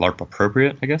most LARP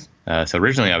appropriate, I guess. So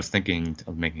originally I was thinking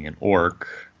of making an orc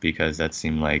because that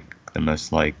seemed like the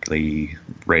most likely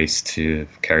race to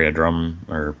carry a drum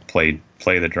or play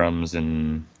the drums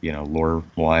and, lore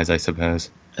wise, I suppose.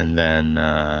 And then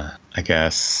I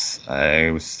guess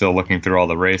I was still looking through all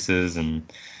the races, and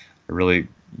I really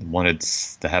wanted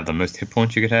to have the most hit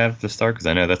points you could have to start, because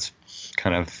I know that's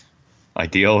kind of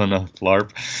ideal in a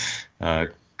LARP,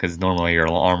 because normally your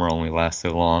armor only lasts so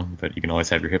long, but you can always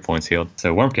have your hit points healed.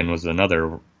 So Wormkin was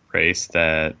another race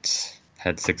that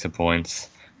had 6 hit points,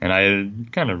 and I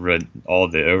kind of read all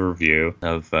the overview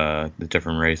of the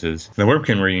different races. The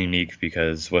Wormkin were unique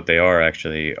because what they are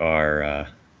actually are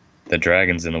the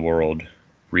dragons in the world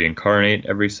reincarnate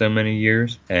every so many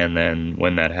years, and then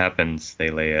when that happens, they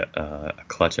lay a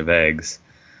clutch of eggs,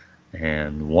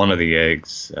 and one of the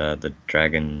eggs, the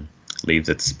dragon leaves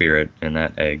its spirit, and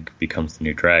that egg becomes the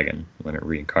new dragon when it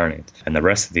reincarnates. And the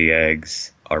rest of the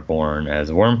eggs are born as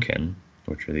Wormkin,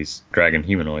 which are these dragon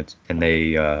humanoids, and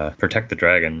they protect the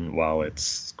dragon while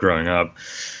it's growing up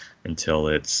until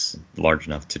it's large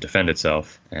enough to defend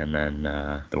itself, and then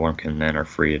the Wormkin then are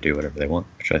free to do whatever they want,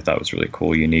 which I thought was really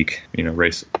cool, unique,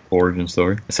 race origin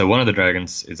story. So one of the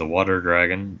dragons is a water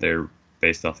dragon. They're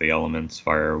based off the elements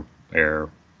fire, air,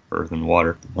 earth, and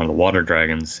water. One of the water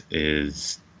dragons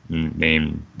is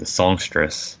named the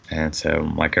Songstress, and so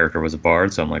my character was a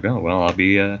bard, so I'm like, oh, well, I'll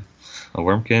be a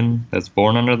Wormkin that's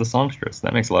born under the Songstress.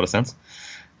 That makes a lot of sense.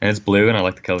 And it's blue, and I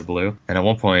like the color blue. And at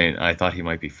one point, I thought he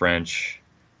might be French,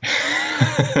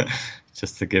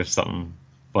 just to give something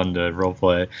fun to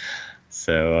roleplay.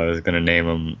 So I was going to name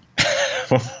him...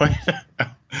 I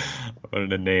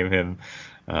wanted to name him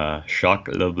Jacques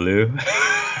Le Bleu.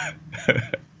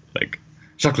 Like,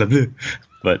 Jacques Le Bleu.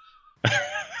 But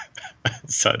I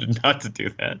decided not to do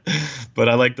that. But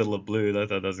I like the Le Bleu. I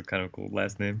thought that was a kind of cool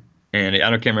last name. And I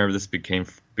can't remember if this became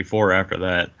before or after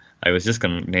that. I was just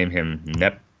going to name him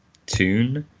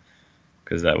Neptune,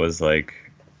 because that was like,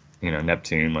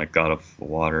 Neptune, like god of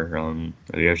water on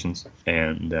the oceans.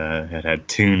 And it had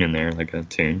tune in there, like a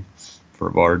tune for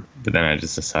a bard. But then I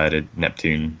just decided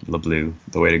Neptune, Le Bleu,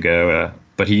 the way to go.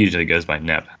 But he usually goes by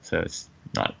Nep, so it's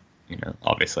not,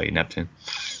 obviously Neptune.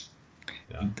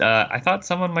 Yeah. I thought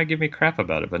someone might give me crap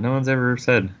about it, but no one's ever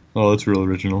said, "Oh, it's real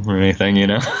original" or anything,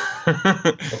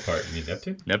 What part? You mean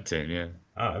Neptune? Neptune, yeah.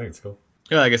 Oh, I think it's cool.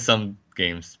 Yeah, I guess some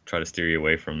games try to steer you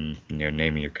away from,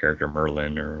 naming your character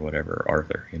Merlin or whatever,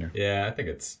 Arthur, Yeah, I think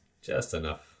it's just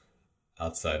enough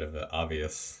outside of the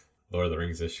obvious Lord of the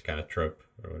Rings-ish kind of trope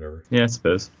or whatever. Yeah, I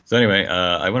suppose. So anyway,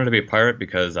 I wanted to be a pirate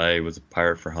because I was a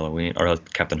pirate for Halloween, or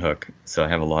Captain Hook, so I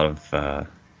have a lot of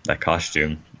that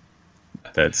costume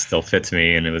that still fits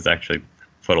me, and it was actually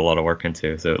put a lot of work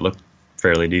into, so it looked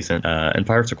fairly decent. And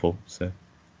pirates are cool, so.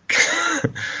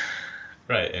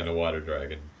 Right, and a water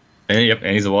dragon. And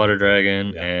he's a water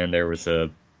dragon, yeah. And there's a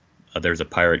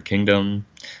pirate kingdom.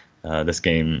 This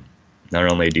game,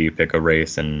 not only do you pick a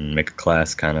race and make a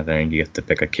class kind of thing, you have to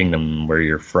pick a kingdom where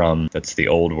you're from. That's the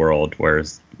old world,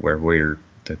 whereas where we're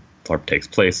the LARP takes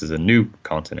place is a new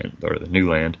continent or the new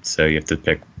land. So you have to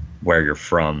pick where you're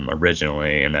from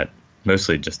originally, and that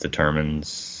mostly just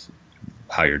determines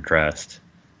how you're dressed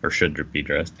or should be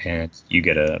dressed. And you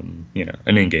get an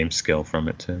in-game skill from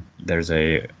it too. There's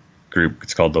a group,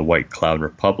 it's called the White Cloud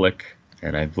Republic,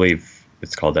 and I believe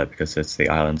it's called that because it's the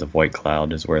islands of White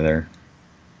Cloud is where their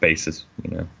base is,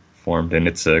 formed. And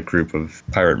it's a group of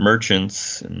pirate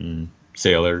merchants and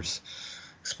sailors,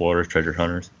 explorers, treasure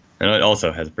hunters. And it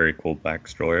also has a very cool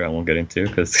backstory I won't get into,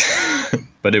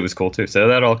 but it was cool too. So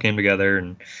that all came together,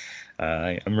 and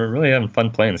I'm really having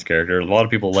fun playing this character. A lot of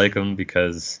people like him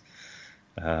because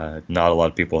not a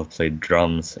lot of people have played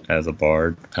drums as a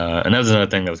bard. And that was another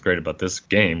thing that was great about this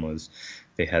game was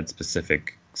they had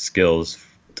specific skills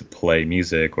to play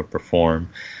music or perform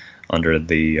under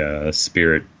the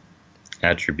spirit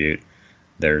attribute.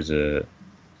 There's a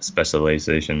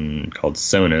specialization called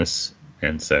sonus,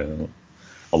 and so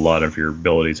a lot of your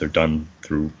abilities are done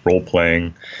through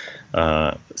role-playing,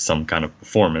 some kind of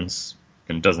performance.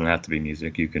 And it doesn't have to be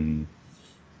music. You can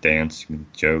dance, you can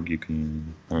joke, you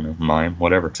can, mime,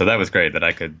 whatever. So that was great that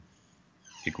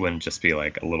it wouldn't just be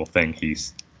like a little thing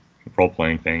he's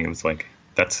role-playing thing. It was like,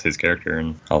 that's his character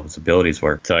and all his abilities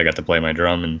were. So I got to play my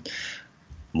drum, and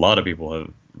a lot of people have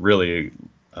really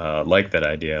liked that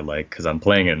idea, because I'm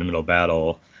playing it in the middle of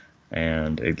battle,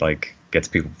 and it gets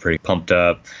people pretty pumped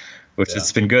up. Which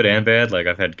has been good and bad.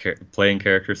 I've had playing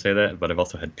characters say that, but I've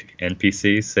also had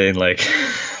NPCs saying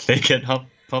they get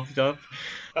pumped up,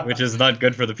 which is not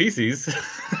good for the PCs.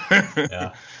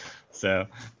 Yeah. So,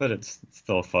 but it's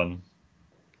still a fun,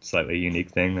 slightly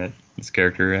unique thing that this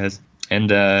character has,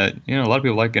 and a lot of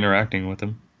people like interacting with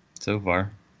him so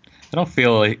far. I don't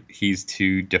feel like he's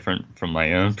too different from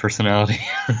my own personality,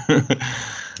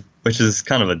 which is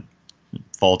kind of a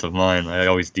fault of mine. I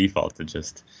always default to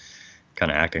just kind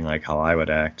of acting like how I would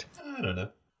act. I don't know.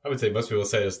 I would say most people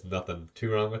say there's nothing too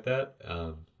wrong with that.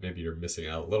 Maybe you're missing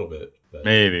out a little bit. But...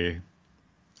 Maybe.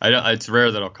 It's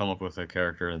rare that I'll come up with a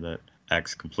character that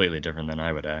acts completely different than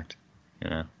I would act.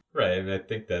 Right, and I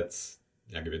think that's,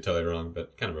 I could be totally wrong,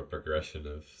 but kind of a progression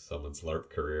of someone's LARP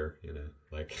career.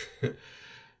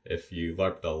 If you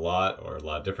LARPed a lot or a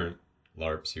lot of different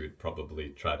LARPs, you would probably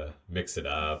try to mix it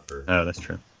up. Or, oh, that's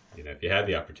true. If you had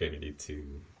the opportunity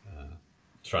to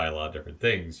try a lot of different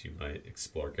things, you might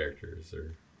explore characters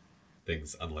or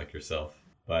things unlike yourself.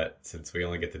 But since we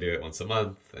only get to do it once a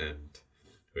month and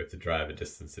we have to drive a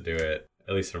distance to do it,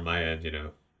 at least from my end,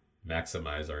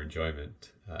 maximize our enjoyment.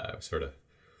 Sort of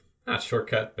not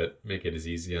shortcut, but make it as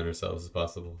easy on ourselves as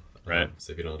possible. Right.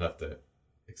 So if you don't have to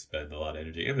expend a lot of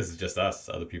energy. And this is just us.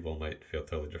 Other people might feel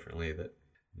totally differently, that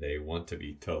they want to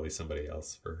be totally somebody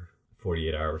else for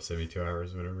 48 hours, 72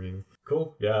 hours, whatever.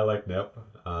 Cool. Yeah, I like Nep.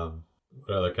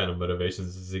 What other kind of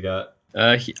motivations has he got?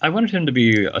 I wanted him to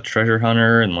be a treasure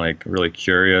hunter and really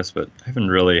curious, but I haven't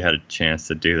really had a chance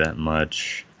to do that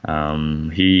much.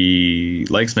 He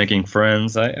likes making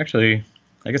friends. I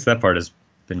guess that part has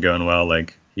been going well.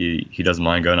 He doesn't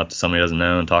mind going up to somebody he doesn't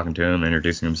know and talking to him,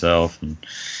 introducing himself and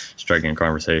striking a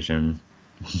conversation.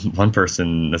 One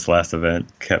person this last event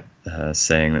kept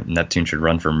saying that Neptune should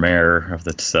run for mayor of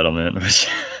the settlement, which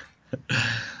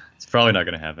it's probably not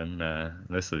going to happen,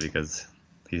 mostly because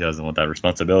he doesn't want that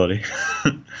responsibility.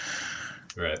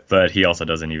 Right. But he also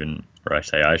doesn't even, or I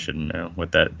say I shouldn't know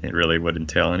what that it really would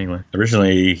entail anyway.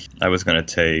 Originally, I was going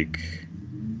to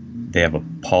they have a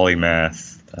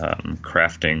polymath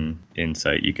crafting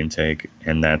insight you can take,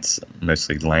 and that's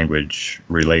mostly language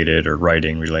related or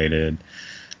writing related.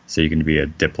 So you can be a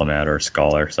diplomat or a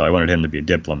scholar. So I wanted him to be a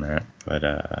diplomat,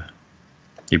 but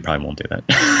he probably won't do that.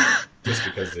 Just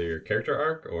because of your character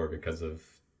arc, or because of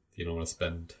you don't want to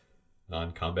spend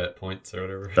non-combat points or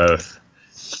whatever? Both.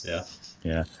 Yeah.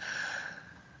 Yeah.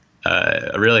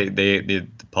 Really, the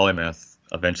polymath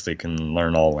eventually can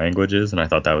learn all languages, and I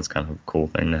thought that was kind of a cool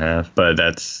thing to have. But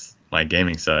that's my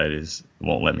gaming side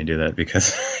won't let me do that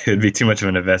because it'd be too much of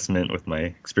an investment with my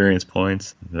experience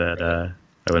points that I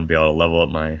wouldn't be able to level up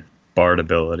my bard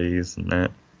abilities and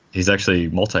that. He's actually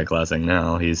multi-classing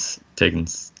now. He's taken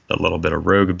a little bit of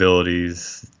rogue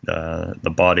abilities.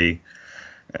 The body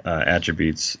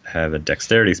attributes have a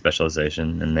dexterity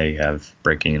specialization, and they have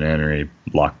breaking and entry,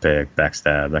 lockpick,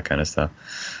 backstab, that kind of stuff.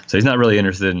 So he's not really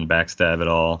interested in backstab at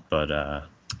all, but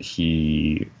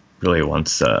he really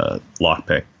wants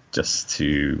lockpick just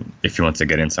to, if he wants to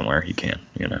get in somewhere, he can,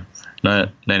 Not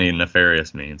any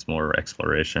nefarious means, more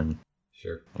exploration.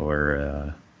 Sure.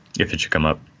 Or if it should come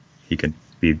up, he could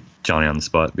be Johnny on the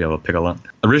spot, be able to pick a lot.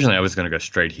 Originally, I was going to go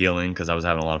straight healing because I was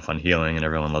having a lot of fun healing, and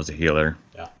everyone loves a healer.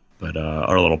 Yeah. But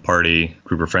our little party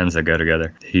group of friends that go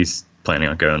together, he's planning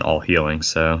on going all healing,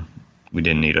 so we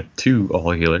didn't need two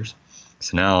all healers.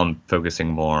 So now I'm focusing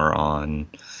more on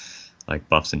like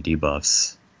buffs and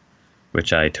debuffs,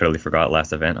 which I totally forgot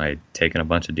last event. I'd taken a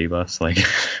bunch of debuffs like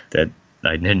that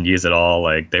I didn't use at all.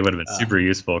 Like they would have been super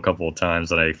useful a couple of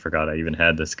times, and I forgot I even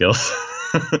had the skills.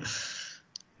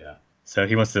 Yeah. So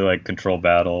he wants to like control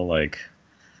battle, like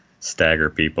stagger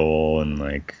people and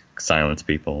like silence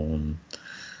people,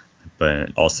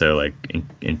 but also like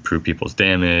improve people's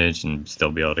damage and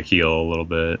still be able to heal a little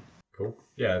bit. Cool.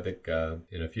 Yeah, I think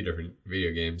in a few different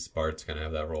video games, bards kind of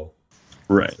have that role.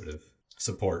 Right. Sort of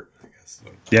support, I guess.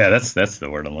 Yeah, that's the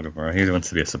word I'm looking for. He wants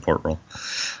to be a support role.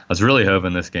 I was really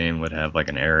hoping this game would have like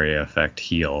an area effect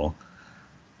heal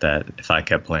that if I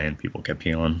kept playing, people kept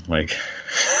healing. Like,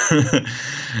 and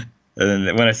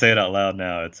then when I say it out loud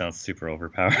now, it sounds super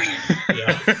overpowered.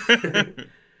 Yeah.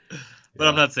 But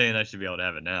I'm not saying I should be able to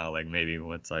have it now. Like maybe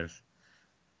once I've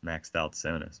maxed out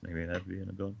Sonus, maybe that'd be an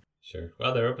ability. Sure.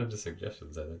 Well, they're open to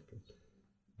suggestions, I think.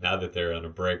 Now that they're on a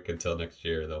break until next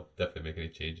year, they'll definitely make any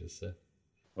changes. So.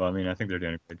 Well, I mean, I think they're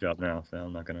doing a great job now, so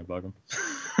I'm not going to bug them.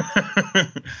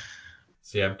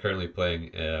 So yeah, I'm currently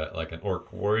playing like an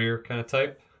orc warrior kind of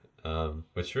type,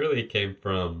 which really came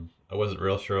from I wasn't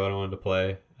real sure what I wanted to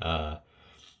play, and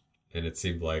it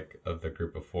seemed like of the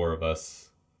group of four of us,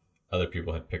 other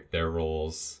people had picked their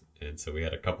roles, and so we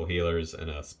had a couple healers and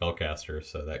a spellcaster,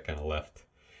 so that kind of left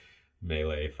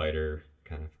melee fighter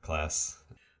kind of class,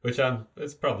 which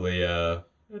it's probably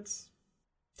it's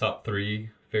top 3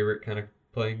 favorite kind of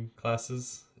playing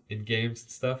classes in games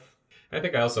and stuff. I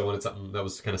think I also wanted something that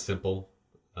was kind of simple,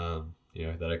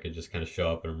 that I could just kind of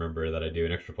show up and remember that I do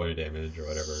an extra point of damage or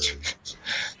whatever. And,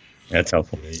 that's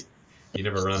helpful. You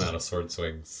never run out of sword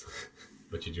swings,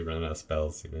 but you do run out of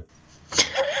spells,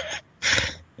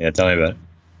 Yeah, tell me about it.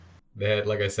 They had,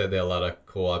 like I said, they had a lot of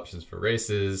cool options for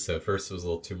races. So at first it was a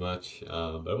little too much,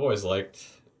 but I've always liked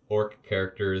orc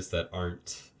characters that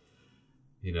aren't,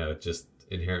 just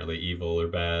inherently evil or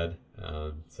bad.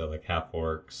 So like half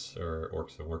orcs or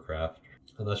orcs in Warcraft.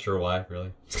 I'm not sure why,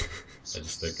 really. I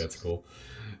just think that's cool.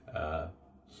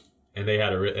 And they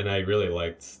had and I really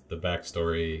liked the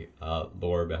backstory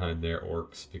lore behind their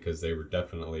orcs, because they were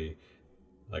definitely,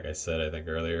 like I said, I think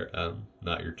earlier,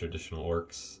 not your traditional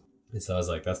orcs. And so I was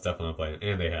like, that's definitely playing.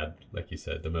 And they had, like you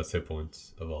said, the most hit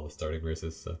points of all the starting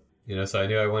races. So, so I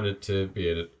knew I wanted to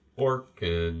be an orc.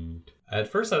 And at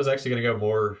first I was actually going to go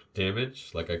more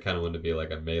damage. Like I kind of wanted to be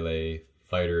like a melee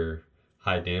fighter,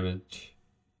 high damage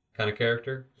kind of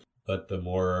character. But the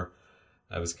more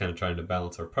I was kind of trying to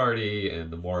balance our party, and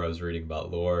the more I was reading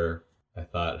about lore, I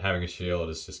thought having a shield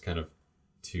is just kind of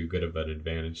too good of an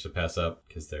advantage to pass up,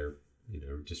 because they're,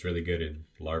 just really good in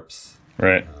LARPs.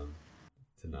 Right.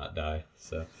 To not die.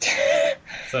 So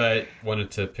I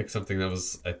wanted to pick something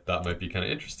that I thought might be kind of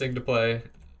interesting to play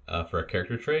for a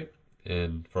character trait.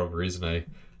 And for whatever reason, I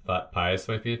thought Pious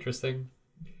might be interesting.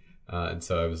 And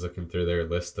so I was looking through their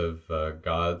list of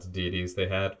gods, deities they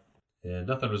had. And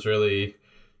nothing was really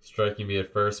striking me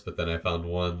at first, but then I found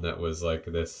one that was like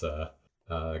this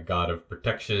god of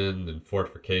protection and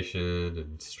fortification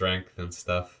and strength and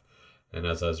stuff. And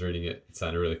as I was reading it, it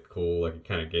sounded really cool. Like it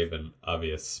kind of gave an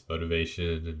obvious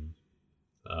motivation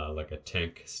and like a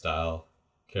tank style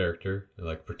character, and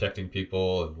like protecting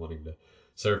people and wanting to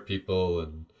serve people,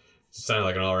 and just sounded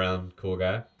like an all around cool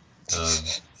guy.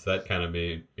 So that kind of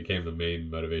became the main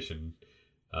motivation,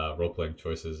 role playing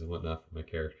choices and whatnot for my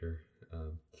character.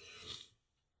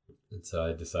 And so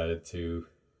I decided to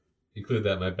include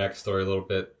that in my backstory a little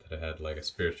bit, that I had like a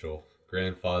spiritual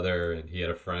grandfather, and he had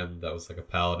a friend that was like a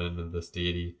paladin of this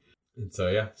deity. And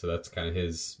so so that's kind of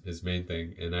his main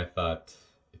thing. And I thought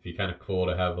it'd be kind of cool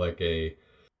to have like a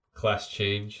class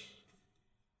change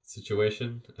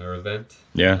situation or event.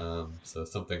 Yeah. So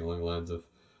something along the lines of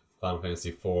Final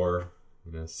Fantasy IV,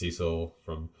 Cecil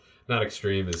from not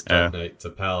extreme as Dark Knight to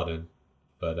paladin,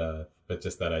 but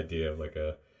just that idea of like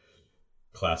a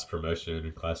class promotion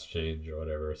and class change or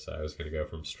whatever. So I was going to go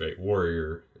from straight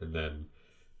warrior and then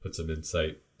put some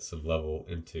insight, some level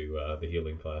into the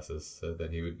healing classes. So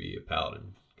then he would be a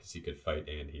paladin, because he could fight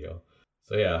and heal.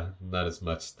 So yeah, not as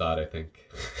much thought, I think,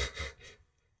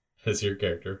 as your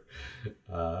character.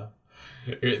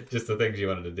 Just the things you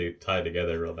wanted to do tied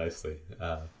together real nicely.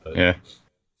 But yeah.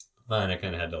 Mine I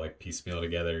kind of had to like piecemeal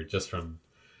together just from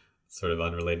sort of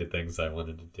unrelated things I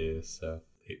wanted to do. So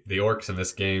the orcs in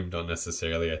this game don't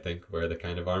necessarily, I think, wear the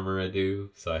kind of armor I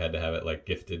do. So I had to have it like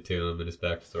gifted to him in his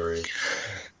backstory.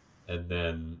 And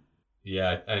then,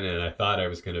 and then I thought I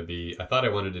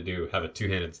wanted to have a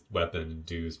two-handed weapon and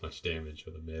do as much damage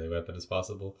with a melee weapon as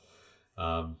possible.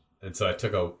 And so I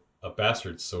took a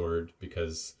bastard sword,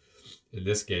 because in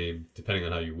this game, depending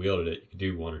on how you wielded it, you could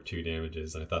do 1 or 2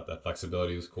 damages, and I thought that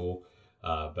flexibility was cool.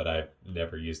 But I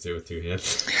never used it with 2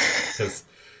 hands because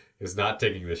not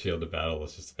taking the shield to battle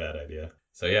was just a bad idea.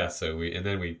 So yeah,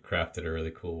 then we crafted a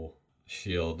really cool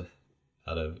shield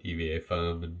out of EVA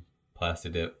foam and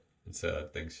Plastidip, and so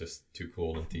that thing's just too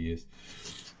cool not to use.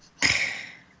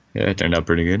 Yeah, it turned out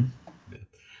pretty good. Yeah.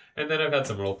 And then I've had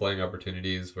some role-playing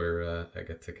opportunities where I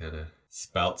get to kind of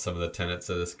spout some of the tenets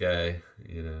of this guy,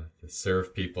 to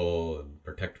serve people and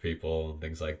protect people and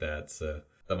things like that. So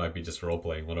that might be just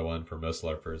role-playing 101 for most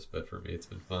LARPers, but for me it's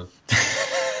been fun.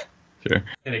 Sure.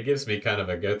 And it gives me kind of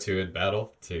a go-to in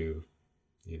battle to,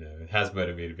 it has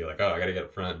motivated me to be like, oh, I got to get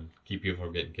up front and keep people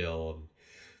from getting killed. And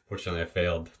fortunately, I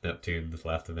failed Neptune this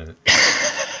last minute.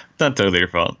 Not totally your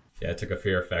fault. Yeah, I took a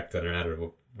fear effect and I had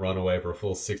to run away for a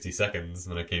full 60 seconds.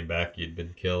 When I came back, you'd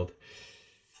been killed,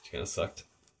 which kind of sucked.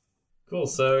 Cool.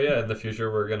 So yeah, in the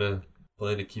future, we're going to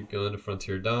plan to keep going to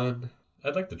Frontier Dawn.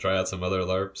 I'd like to try out some other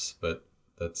LARPs, but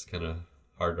that's kind of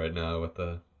hard right now with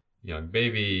a young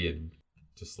baby and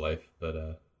just life.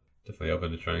 But definitely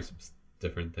open to trying some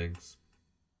different things.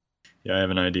 Yeah, I have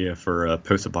an idea for a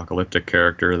post-apocalyptic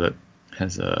character that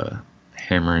has a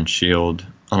hammer and shield.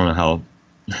 I don't know how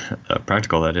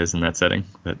practical that is in that setting,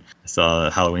 but I saw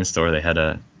a Halloween store. They had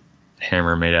a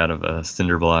hammer made out of a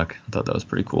cinder block. I thought that was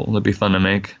pretty cool. It'd be fun to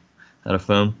make out of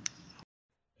foam.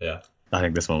 Yeah. I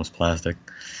think this one was plastic.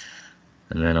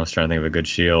 And then I was trying to think of a good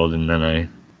shield, and then I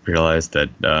realized that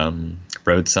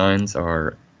road signs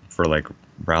are, for like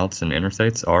routes and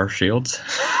interstates, are shields.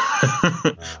 Wow.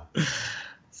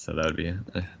 So that would be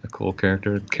a cool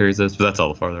character that carries those, but that's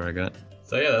all the farther I got.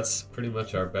 So yeah, that's pretty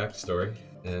much our backstory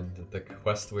and the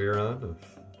quest we are on of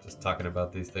just talking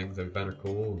about these things that we find are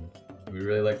cool. And we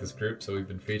really like this group, so we've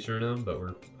been featuring them, but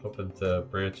we're hoping to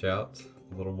branch out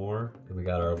a little more. And we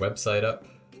got our website up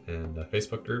and a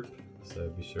Facebook group, so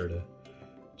be sure to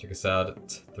check us out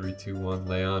at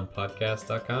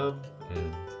 321leonpodcast.com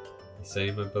and the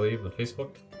same, I believe, on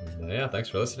Facebook. And yeah, thanks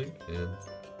for listening, and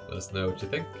let us know what you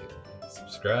think.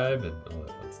 Subscribe and all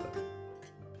that fun stuff.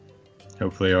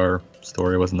 Hopefully our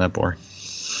story wasn't that boring.